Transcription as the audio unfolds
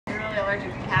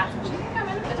allergic to cats, and she can come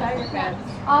in with the tiger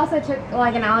crabs. I also took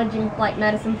like an allergy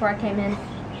medicine before I came in,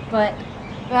 but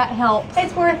that helped.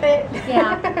 It's worth it.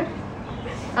 Yeah.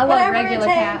 I love Whatever regular it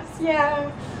takes. cats.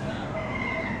 Yeah.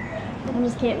 I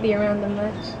just can't be around them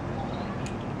much.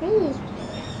 Hey.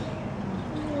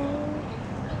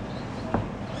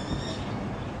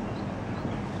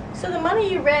 So the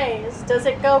money you raise, does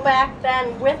it go back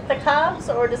then with the cubs,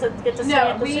 or does it get to stay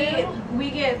at the zoo?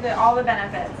 We get all the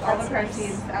benefits. All That's the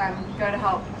proceeds go to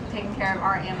help taking care of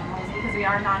our animals because we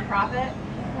are a nonprofit.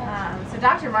 So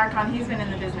Dr. Marcon, he's been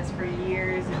in the business for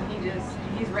years,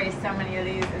 and he's raised so many of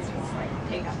these. It's just like,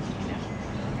 take them.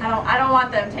 You know, I don't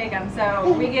want them. Take them.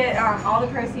 So we get all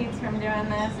the proceeds from doing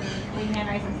this, and we hand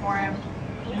raise them for him.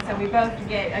 And so we both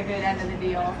get a good end of the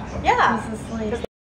deal. Yeah. This is like